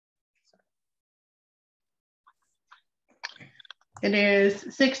It is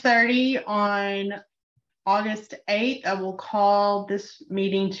 6:30 on August 8th. I will call this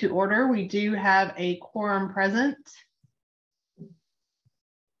meeting to order. We do have a quorum present.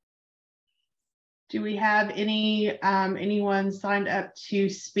 Do we have anyone signed up to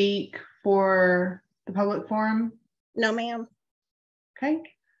speak for the public forum? No, ma'am. Okay.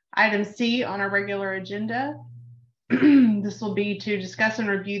 Item C on our regular agenda. This will be to discuss and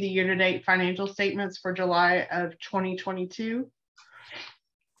review the year-to-date financial statements for July of 2022.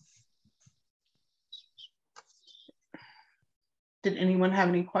 Did anyone have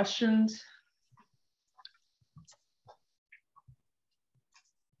any questions?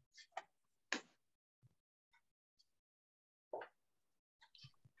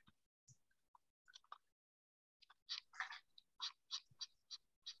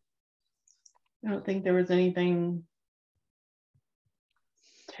 I don't think there was anything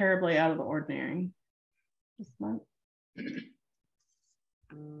terribly out of the ordinary this month.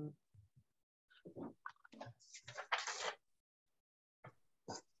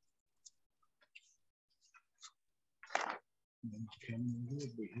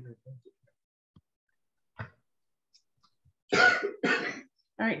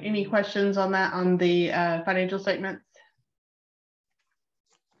 All right, any questions on that, on the financial statements?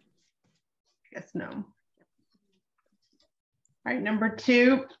 Guess no. All right, number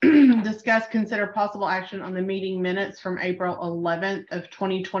 2, discuss, consider possible action on the meeting minutes from April 11th of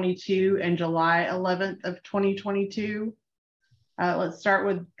 2022 and July 11th of 2022. Let's start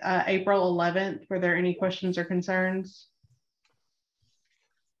with April 11th. Were there any questions or concerns?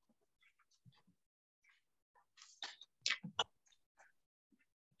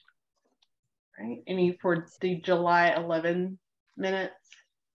 All right, any for the July 11 minutes?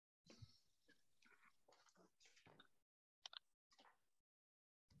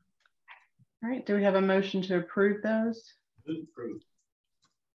 All right, do we have a motion to approve those? Approved.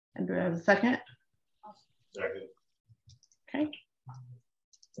 And do we have a second? Second. Okay.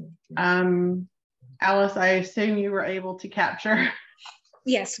 Alice, I assume you were able to capture.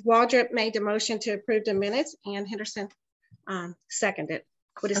 Yes, Waldrop made the motion to approve the minutes and Henderson seconded.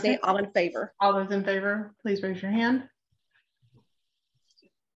 What is Okay. that? All in favor? All those in favor, please raise your hand.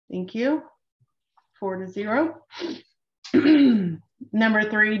 Thank you. 4-0. Number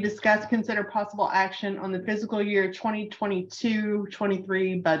 3, discuss, consider possible action on the fiscal year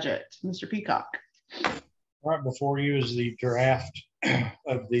 2022-23 budget. Mr. Peacock. Right before you is the draft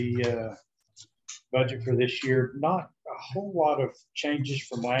of the budget for this year. Not a whole lot of changes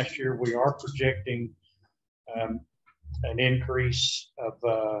from last year. We are projecting an increase of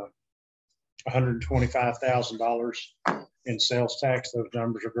 $125,000 in sales tax. Those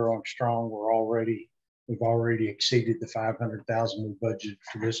numbers are growing strong. We've already exceeded the $500,000 we budgeted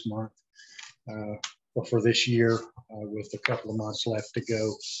for this month, or for this year, with a couple of months left to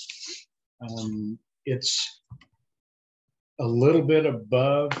go. It's a little bit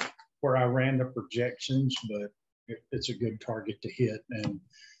above where I ran the projections, but it's a good target to hit. And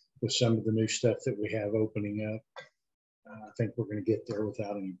with some of the new stuff that we have opening up, I think we're going to get there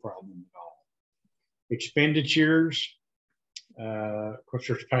without any problem at all. Expenditures, of course,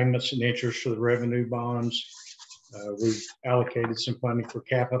 there's payments and interest for the revenue bonds. We've allocated some funding for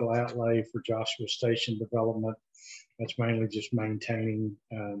capital outlay for Joshua Station development. That's mainly just maintaining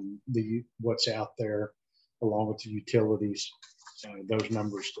what's out there, along with the utilities. Those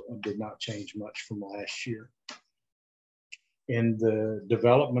numbers did not change much from last year. In the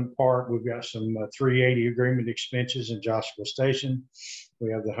development part, we've got some 380 agreement expenses in Joshua Station.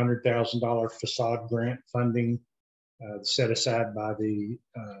 We have the $100,000 facade grant funding set aside by the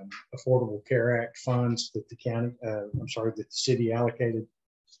Affordable Care Act funds that the county, that the city allocated.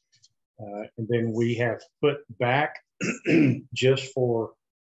 And then we have put back just for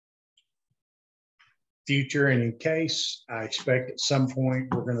future and in case, I expect at some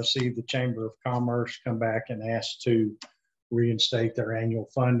point we're going to see the Chamber of Commerce come back and ask to reinstate their annual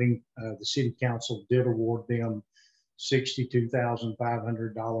funding. The city council did award them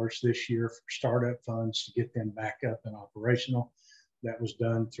 $62,500 this year for startup funds to get them back up and operational. That was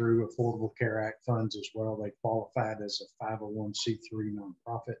done through Affordable Care Act funds as well. They qualified as a 501c3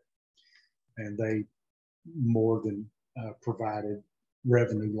 nonprofit, and they more than provided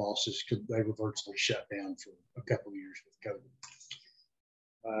revenue losses because they were virtually shut down for a couple of years with COVID.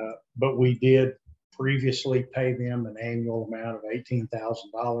 But we did previously pay them an annual amount of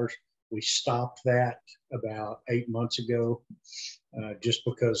 $18,000. We stopped that about 8 months ago, just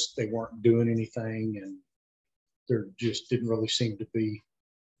because they weren't doing anything and there just didn't really seem to be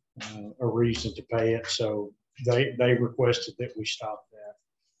a reason to pay it. So they requested that we stop that.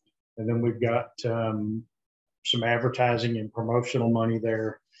 And then we've got some advertising and promotional money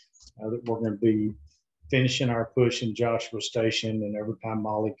there that we're going to be finishing our push in Joshua Station. And every time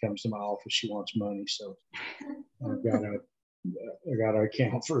Molly comes to my office, she wants money. So I got to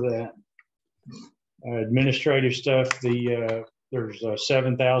account for that. Administrative stuff, there's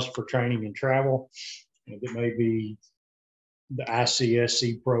 7,000 for training and travel. It may be the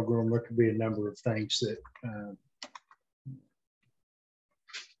ICSC program. There could be a number of things that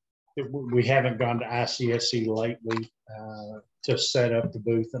we haven't gone to ICSC lately to set up the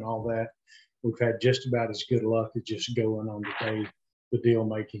booth and all that. We've had just about as good luck as just going on the deal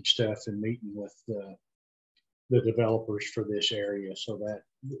making stuff and meeting with the developers for this area. So that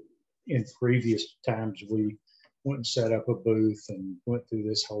in previous times we went and set up a booth and went through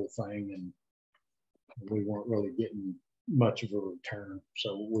this whole thing, and we weren't really getting much of a return.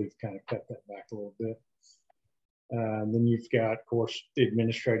 So we've kind of cut that back a little bit. Then you've got, of course, the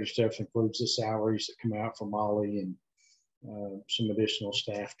administrative stuff includes the salaries that come out for Molly and some additional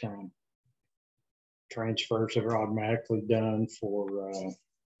staff time. Transfers that are automatically done for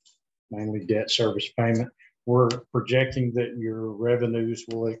mainly debt service payment. We're projecting that your revenues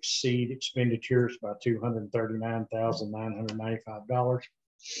will exceed expenditures by $239,995.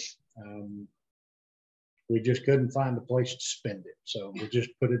 We just couldn't find a place to spend it, so we just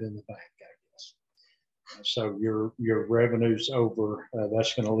put it in the bank, I guess. So your revenues over,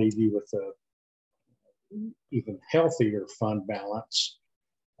 that's going to leave you with a even healthier fund balance.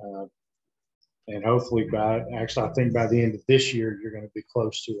 And hopefully I think by the end of this year, you're going to be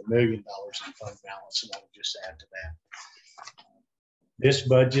close to $1 million in fund balance, and that'll just add to that. This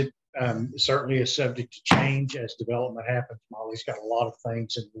budget certainly is subject to change as development happens. Molly's got a lot of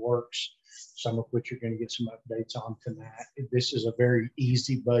things in the works, some of which you're going to get some updates on tonight. This is a very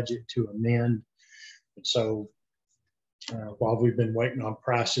easy budget to amend. And so while we've been waiting on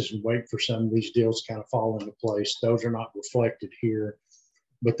prices and waiting for some of these deals to kind of fall into place, those are not reflected here,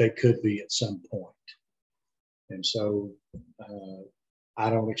 but they could be at some point. And so I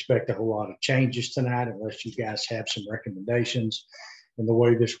don't expect a whole lot of changes tonight unless you guys have some recommendations. And the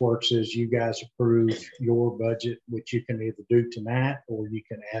way this works is you guys approve your budget, which you can either do tonight or you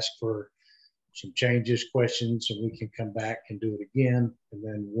can ask for some changes, questions, and we can come back and do it again. And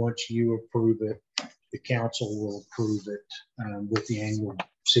then once you approve it, the council will approve it with the annual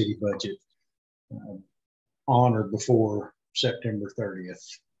city budget on or before September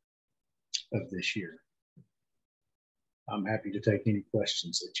 30th of this year. I'm happy to take any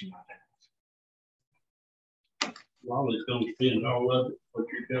questions that you might have. Molly's going to spend all of it, what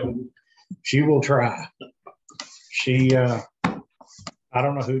you're telling me. She will try. She, I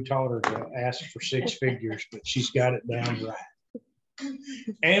don't know who taught her to ask for 6 figures, but she's got it down right.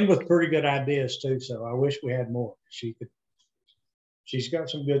 And with pretty good ideas too. So I wish we had more. She's got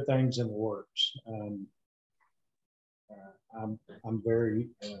some good things in the works. I'm very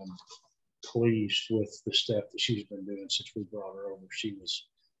pleased with the stuff that she's been doing since we brought her over. She was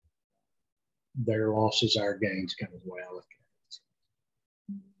their losses, our gains, kind of the way I look at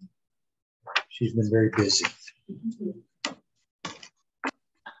it. She's been very busy.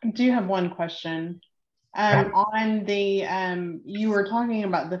 I do have one question. On the, you were talking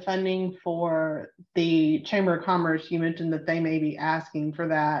about the funding for the Chamber of Commerce. You mentioned that they may be asking for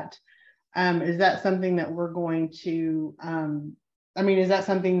that. Is that something that we're going to, is that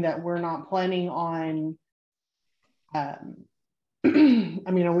something that we're not planning on? Are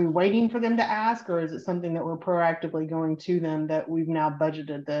we waiting for them to ask, or is it something that we're proactively going to them that we've now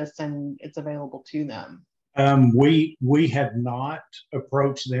budgeted this and it's available to them? We have not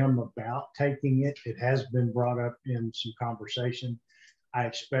approached them about taking it. It has been brought up in some conversation. I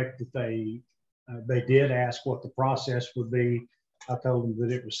expect that they did ask what the process would be. I told them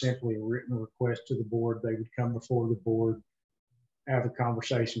that it was simply a written request to the board. They would come before the board, have a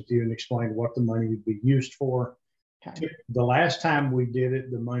conversation with you and explain what the money would be used for. Okay. The last time we did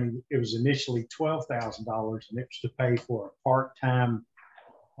it, the money, it was initially $12,000, and it was to pay for a part-time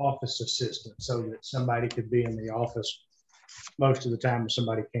office assistant so that somebody could be in the office most of the time when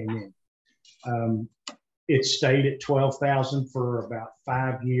somebody came in. It stayed at $12,000 for about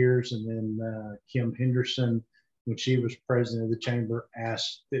 5 years, and then Kim Henderson, when she was president of the chamber,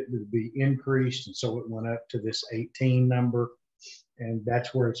 asked it to be increased, and so it went up to this 18 number, and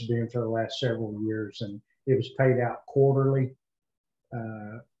that's where it's been for the last several years. And it was paid out quarterly,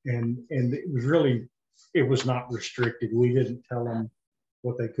 and it was not restricted. We didn't tell them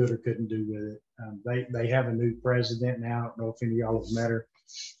what they could or couldn't do with it. They have a new president now. I don't know if any of y'all have met her,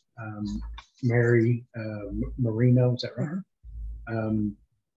 Mary Marino, is that right?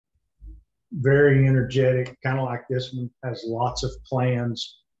 Very energetic, kind of like this one, has lots of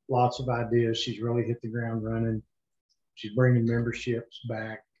plans, lots of ideas. She's really hit the ground running. She's bringing memberships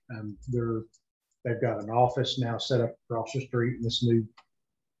back. They've got an office now set up across the street in this new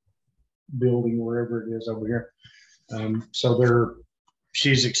building, wherever it is over here. So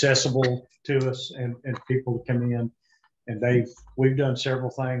she's accessible to us and people to come in. And we've done several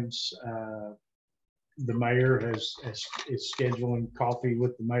things. The mayor is scheduling coffee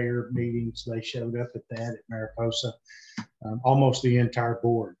with the mayor meetings. They showed up at that at Mariposa. Almost the entire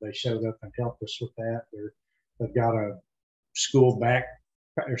board, they showed up and helped us with that. They've got a school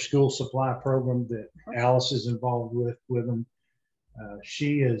supply program that Alice is involved with them.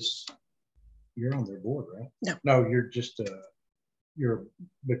 You're on their board, right? No, you're just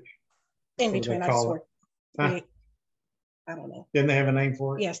in between. Huh? I don't know. Didn't they have a name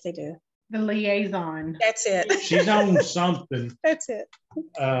for it? Yes, they do. The liaison. That's it. She's on something. That's it.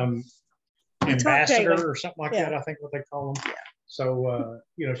 Ambassador or something like that, I think what they call them. Yeah. So,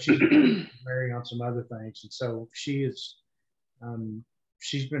 she's married on some other things. And so she's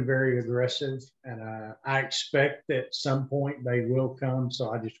been very aggressive, and I expect that at some point they will come.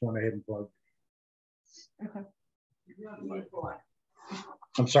 So I just went ahead and plugged it. Okay.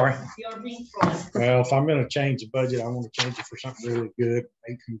 I'm sorry. Well, if I'm going to change the budget, I want to change it for something really good.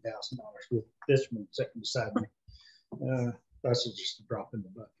 $18,000 with this one sitting beside me. That's just a drop in the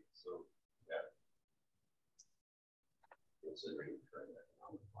bucket. So,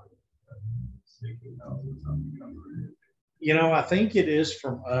 I think it is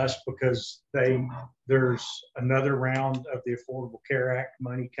from us because there's another round of the Affordable Care Act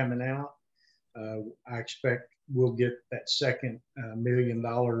money coming out. I expect we'll get that second $1 million,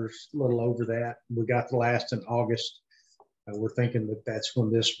 a little over that. We got the last in August. We're thinking that that's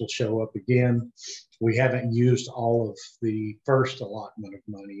when this will show up again. We haven't used all of the first allotment of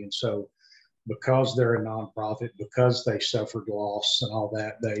money. And so because they're a nonprofit, because they suffered loss and all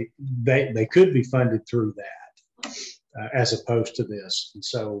that, they could be funded through that as opposed to this. And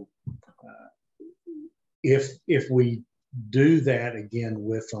so if we do that again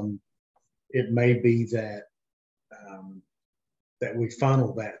with them, it may be that that we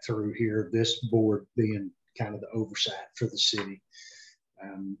funnel that through here, this board being kind of the oversight for the city.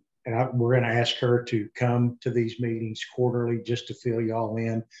 And we're going to ask her to come to these meetings quarterly just to fill y'all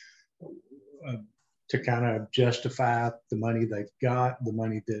in, to kind of justify the money they've got, the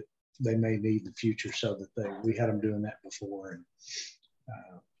money that they may need in the future, so that we had them doing that before. And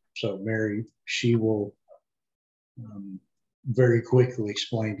so Mary, she will very quickly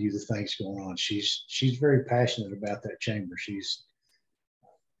explain to you the things going on. She's very passionate about that chamber.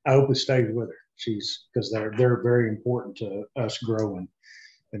 I hope it stays with her. Because they're very important to us growing,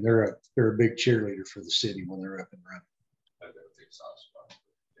 and they're a big cheerleader for the city when they're up and running. I've got a big soft spot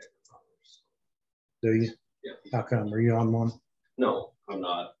for Do you? Yeah. How come? Are you on one? No, I'm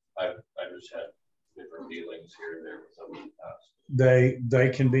not. I just had different dealings here and there with some of the past. They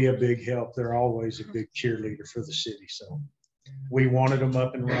can be a big help. They're always a big cheerleader for the city. So we wanted them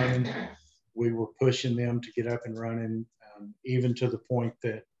up and running. We were pushing them to get up and running, even to the point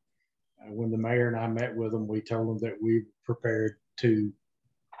that when the mayor and I met with them, we told them that we were prepared to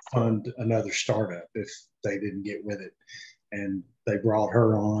fund another startup if they didn't get with it. And they brought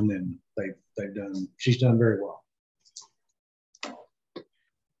her on, and she's done very well.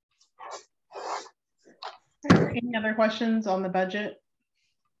 Any other questions on the budget?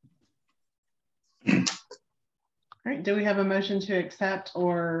 All right, do we have a motion to accept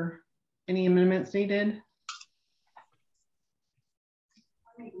or any amendments needed?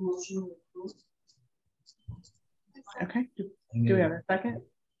 Okay, do we have a second?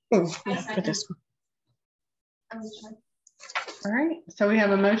 For this one. All right, so we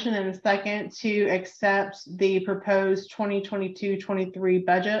have a motion and a second to accept the proposed 2022-23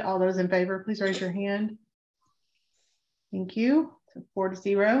 budget. All those in favor, please raise your hand. Thank you. So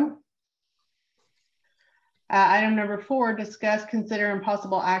 4-0. Item number 4, discuss, consider, and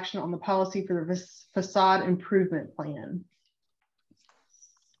possible action on the policy for the facade improvement plan.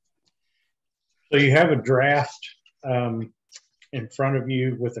 So you have a draft in front of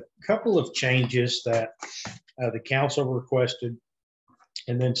you with a couple of changes that the council requested,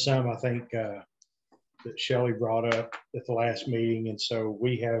 and then some I think that Shelley brought up at the last meeting. And so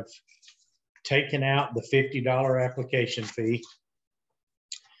we have taken out the $50 application fee.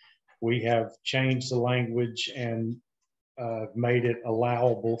 We have changed the language and made it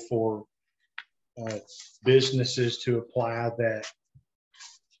allowable for businesses to apply that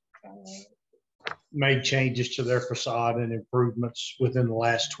made changes to their facade and improvements within the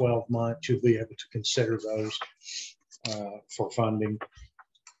last 12 months. You'll be able to consider those for funding.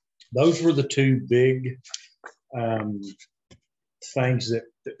 Those were the two big things that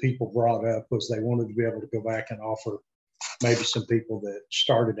that people brought up was they wanted to be able to go back and offer maybe some people that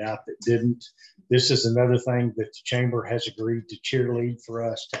started out that didn't. This is another thing that the chamber has agreed to cheerlead for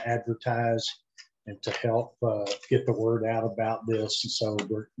us to advertise and to help get the word out about this. And so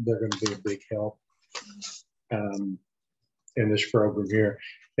they're going to be a big help in this program here.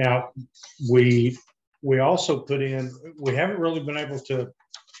 Now, we also put in, we haven't really been able to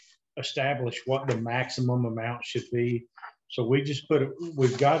establish what the maximum amount should be. So we just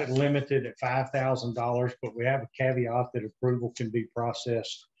we've got it limited at $5,000, but we have a caveat that approval can be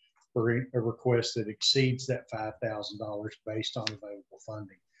processed for a request that exceeds that $5,000 based on available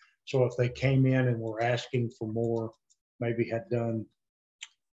funding. So if they came in and were asking for more, maybe had done,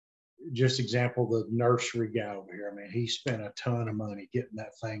 just example, the nursery guy over here, I mean, he spent a ton of money getting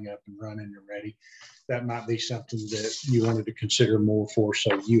that thing up and running and ready. That might be something that you wanted to consider more for.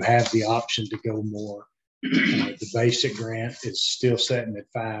 So you have the option to go more. The basic grant is still setting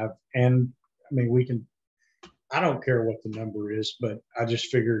at $5,000. And I mean, we can, I don't care what the number is, but I just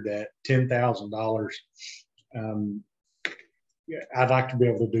figured that $10,000, I'd like to be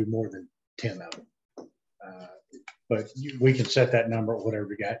able to do more than 10 of them. But we can set that number at whatever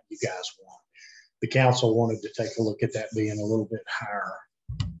you guys want. The council wanted to take a look at that being a little bit higher.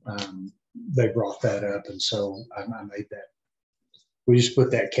 They brought that up, and so I made that. We just put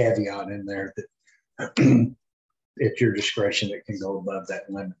that caveat in there that at your discretion, it can go above that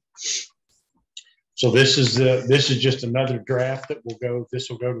limit. So this is just another draft that will go. This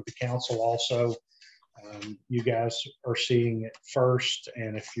will go to the council also. You guys are seeing it first,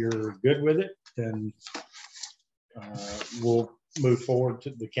 and if you're good with it, then we'll move forward to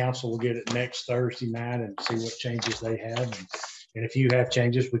the council. Will get it next Thursday night and see what changes they have. And if you have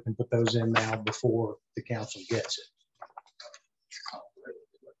changes, we can put those in now before the council gets it.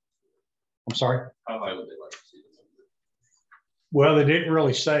 I'm sorry? How high would they like to see the number? Well, they didn't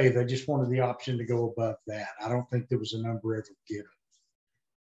really say. They just wanted the option to go above that. I don't think there was a number ever given.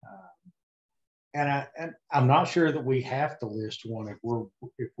 And I'm not sure that we have to list one if we're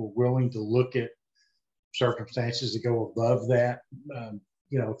willing to look at circumstances to go above that.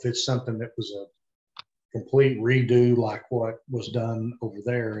 You know, if it's something that was a complete redo like what was done over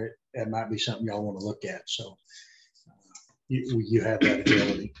there, it might be something y'all want to look at. So you have that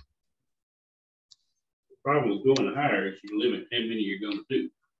ability. The problem with going higher is you limit how many you're going to do.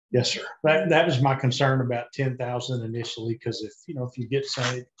 Yes, sir. That was my concern about 10,000 initially, because if you get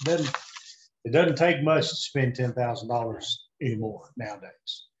some, it doesn't take much to spend $10,000 anymore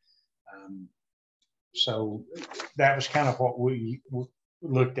nowadays. So that was kind of what we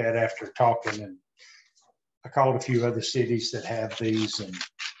looked at after talking, and I called a few other cities that have these, and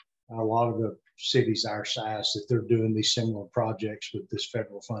a lot of the cities our size that they're doing these similar projects with this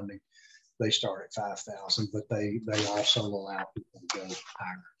federal funding, they start at 5,000, but they also allow people to go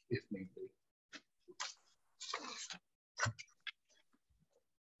higher if need be.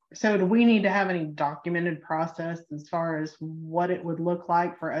 So do we need to have any documented process as far as what it would look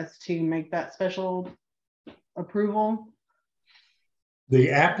like for us to make that special approval?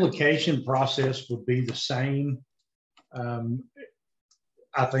 The application process would be the same.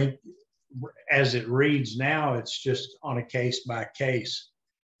 I think as it reads now, it's just on a case by case.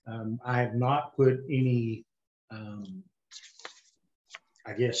 I have not put any, I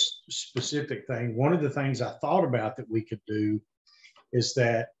guess, specific thing. One of the things I thought about that we could do is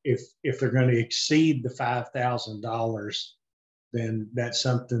that if they're going to exceed the $5,000, then that's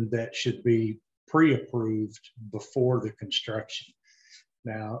something that should be pre-approved before the construction.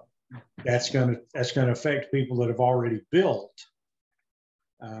 Now, that's going to affect people that have already built.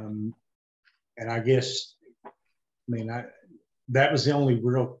 And I guess, that was the only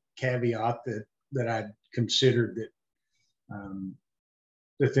real caveat that I considered,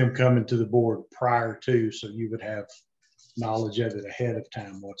 that them coming to the board prior to, so you would have knowledge of it ahead of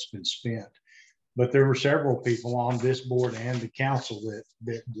time, what's been spent. But there were several people on this board and the council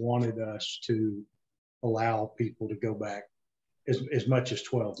that wanted us to allow people to go back as much as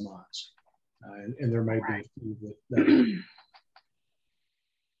 12 months. And there may be a few that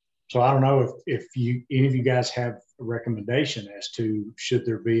so I don't know if any of you guys have a recommendation as to should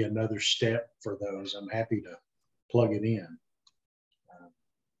there be another step for those. I'm happy to plug it in.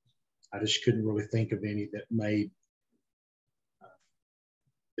 I just couldn't really think of any that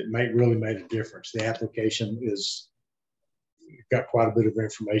really made a difference. The application got quite a bit of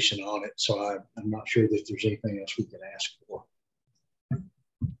information on it, so I'm not sure that there's anything else we can ask for.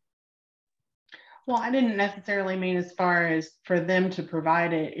 Well, I didn't necessarily mean as far as for them to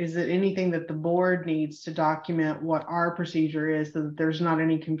provide it. Is it anything that the board needs to document what our procedure is, so that there's not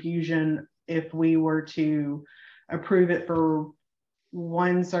any confusion if we were to approve it for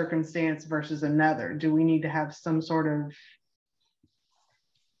one circumstance versus another? Do we need to have some sort of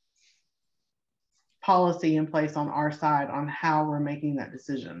policy in place on our side on how we're making that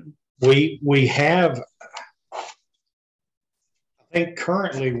decision? We have, I think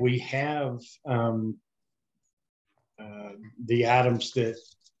currently we have the items that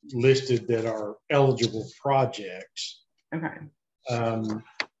listed that are eligible projects. Okay.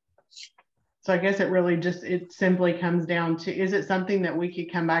 So I guess it simply comes down to, is it something that we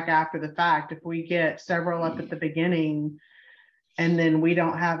could come back after the fact if we get several up at the beginning and then we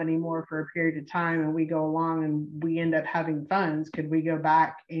don't have any more for a period of time and we go along and we end up having funds? Could we go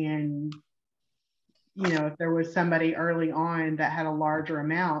back and, you know, if there was somebody early on that had a larger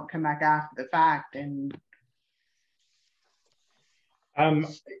amount, come back after the fact? And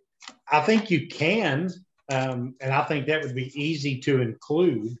I think you can, and I think that would be easy to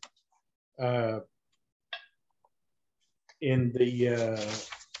include in the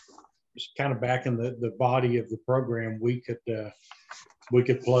just kind of back in the body of the program. We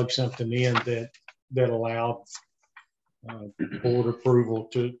could plug something in that allowed board approval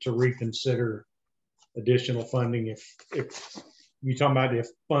to reconsider additional funding if you're talking about if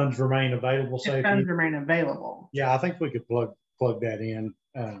funds remain available. Say if funds remain available. Yeah, I think we could plug that in.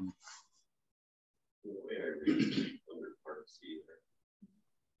 Under part C there.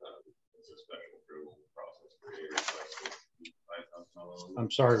 It's a special approval process for $5,000.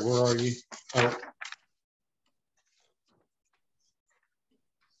 I'm sorry, where are you? Oh.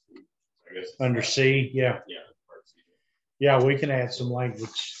 I guess Under C, yeah. Yeah, part C. Yeah, we can add some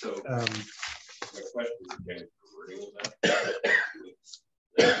language. So my question is again for wording of that.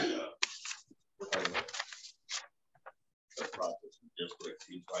 We're talking about the process just to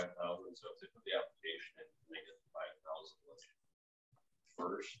exceed 5,000. So if they put the application in, they get 5,000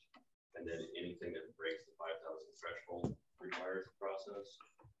 first, and then anything that breaks the 5,000 threshold requires the process,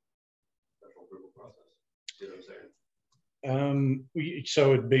 special approval process. See what I'm saying?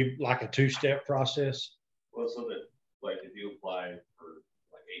 So it'd be like a two-step process. Well, so that like if you apply for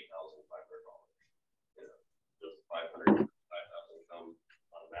like $8,500, you know, does 5,000 come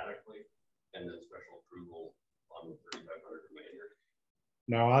automatically, and then special approval on the 3,500 remainder?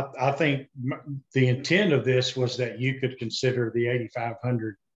 No, I think the intent of this was that you could consider the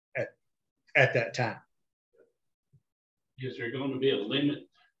 8,500 at that time. Is there going to be a limit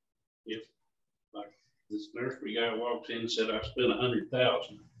if, like, this nursery guy walks in and said, I spent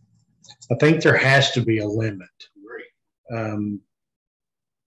 100,000? I think there has to be a limit. Great.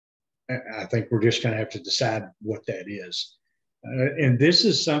 I think we're just going to have to decide what that is. And this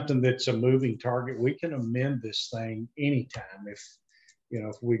is something that's a moving target. We can amend this thing anytime if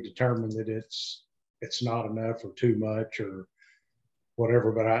we determine that it's not enough or too much or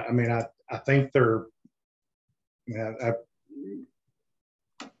whatever. But I think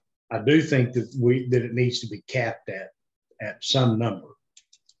I do think that it needs to be capped at some number.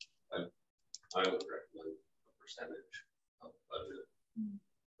 I would recommend a percentage of budget,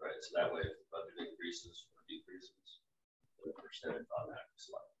 right? So that way, if the budget increases or decreases, the percentage on that is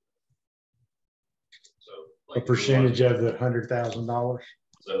like. So like a percentage of the $100,000.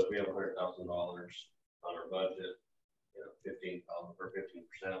 So if we have $100,000 on our budget, 15,000 for 15%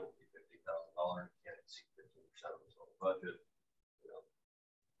 will be $50,000. Can't exceed 15% of the total budget.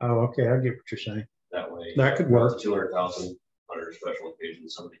 Oh, okay, I get what you're saying. That way, that could work. 200,000 under a special occasion,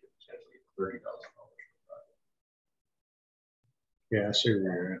 somebody could potentially get $30,000. Yeah, I see where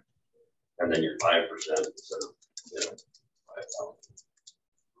you're at. And then you're 5% instead of 5,000.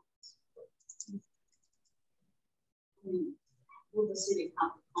 Will the city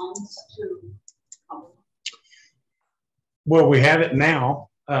count funds to cover? Well, we have it now,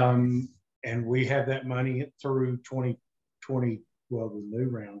 and we have that money through 2020. Well, the new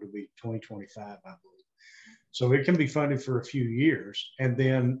round will be 2025, I believe. So it can be funded for a few years. And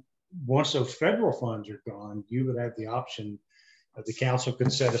then once those federal funds are gone, you would have the option of the council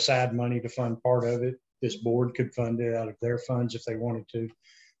could set aside money to fund part of it. This board could fund it out of their funds if they wanted to.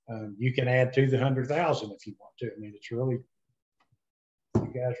 You can add to the 100,000 if you want to. I mean, it's really,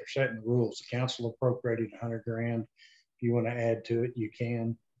 you guys are setting the rules. The council appropriated 100 grand. If you want to add to it, you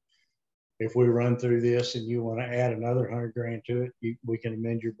can. If we run through this and you want to add another 100 grand to it, we can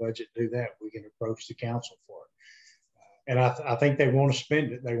amend your budget, do that. We can approach the council for it. And I think they want to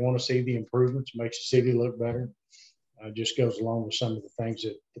spend it. They want to see the improvements, makes the city look better. Just goes along with some of the things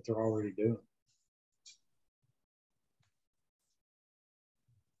that they're already doing.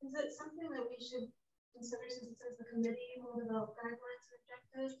 Is it something that we should consider, since it says the committee will develop guidelines and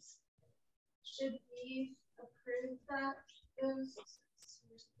objectives? Should we approve that?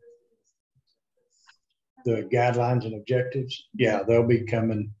 the guidelines and objectives, yeah, they'll be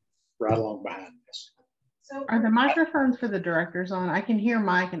coming right along behind this. So Are the microphones for the directors on? I can hear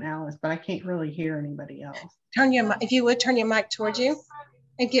Mike and Alice, but I can't really hear anybody else. Turn your, if you would turn your mic towards you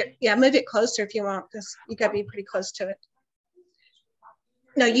and get, yeah, move it closer if you want, because you gotta be pretty close to it.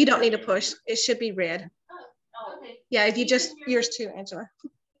 No, you don't need to push. It should be red. okay. Yeah, if you just, yours too, Angela.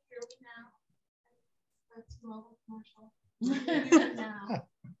 That's mobile commercial. Now.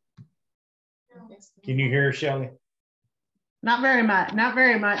 Can you hear her, Shelley? Not very much,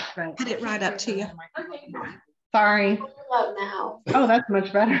 but Put it right up to you. Okay. sorry. What about now? Oh, that's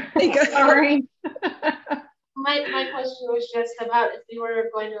much better. There you go. Sorry. My question was just about if we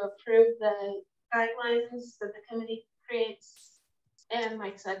were going to approve the guidelines that the committee creates, and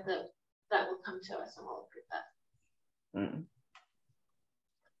Mike said that will come to us and we'll approve that. Mm.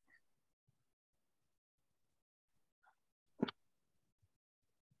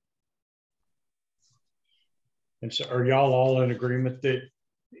 And so are y'all all in agreement that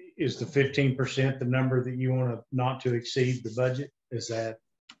is the 15% the number that you want to not to exceed the budget? Is that,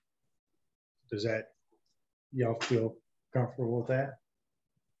 does that, y'all feel comfortable with that?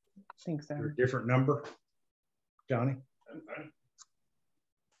 I think so. Or a different number, Johnny?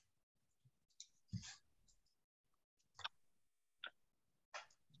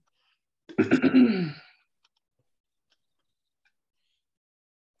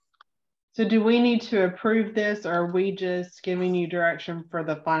 So do we need to approve this, or are we just giving you direction for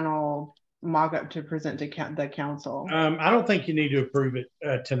the final mock-up to present to the council? I don't think you need to approve it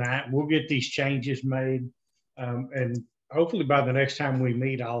tonight. We'll get these changes made. And hopefully by the next time we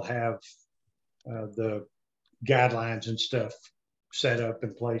meet, I'll have the guidelines and stuff set up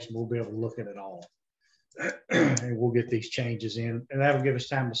in place, and we'll be able to look at it all. And we'll get these changes in, and that'll give us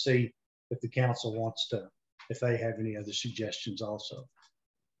time to see if the council wants to, if they have any other suggestions also.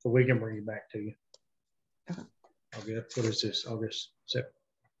 So we can bring it back to you. Okay. I'll get, what is this, August 7th?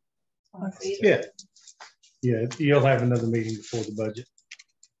 Yeah. Yeah, you'll have another meeting before the budget.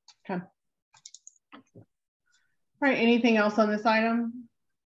 Okay. All right, anything else on this item?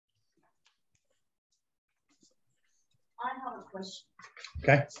 I have a question.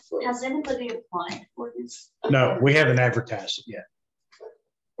 Okay. Has anybody applied for this? No, we haven't advertised it yet.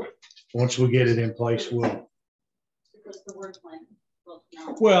 Once we get it in place, we'll. Because the word plan.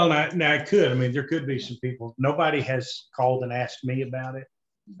 No. Well, now it could. I mean, there could be some people. Nobody has called and asked me about it.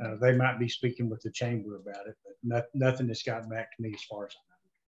 They might be speaking with the chamber about it, but nothing has gotten back to me as far as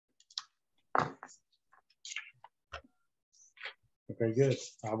I know. Okay, good.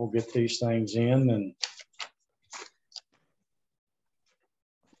 I will get these things in and.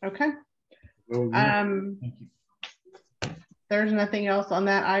 Okay. Thank you. There's nothing else on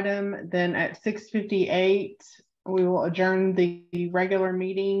that item. Then at 6:58, we will adjourn the regular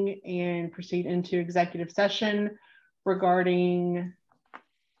meeting and proceed into executive session regarding,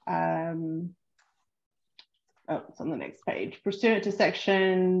 oh, it's on the next page. Pursuant to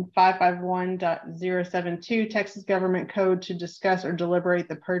section 551.072 Texas Government Code to discuss or deliberate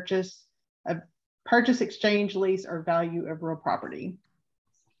the purchase, exchange, lease, or value of real property.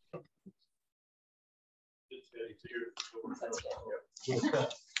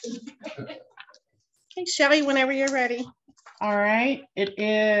 Hey, Shelly, whenever you're ready. All right, it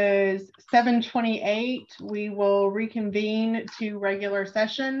is 7:28. We will reconvene to regular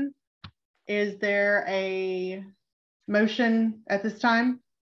session. Is there a motion at this time?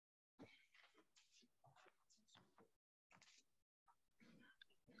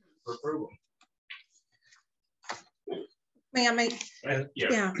 For approval. May I make?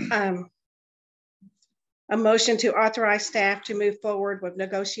 Yeah. A motion to authorize staff to move forward with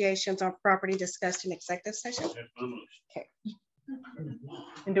negotiations on property discussed in executive session. Okay.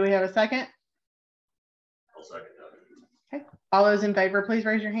 And do we have a second? I'll second that. Okay. All those in favor, please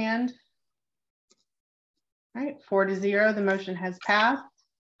raise your hand. All right, 4-0, the motion has passed.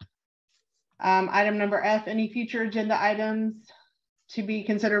 Item number F, any future agenda items to be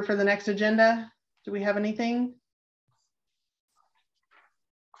considered for the next agenda? Do we have anything?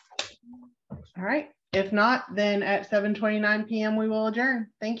 All right. If not, then at 7:29 p.m. we will adjourn.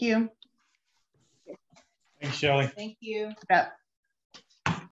 Thank you. Thanks, Shelley. Thank you. Yep.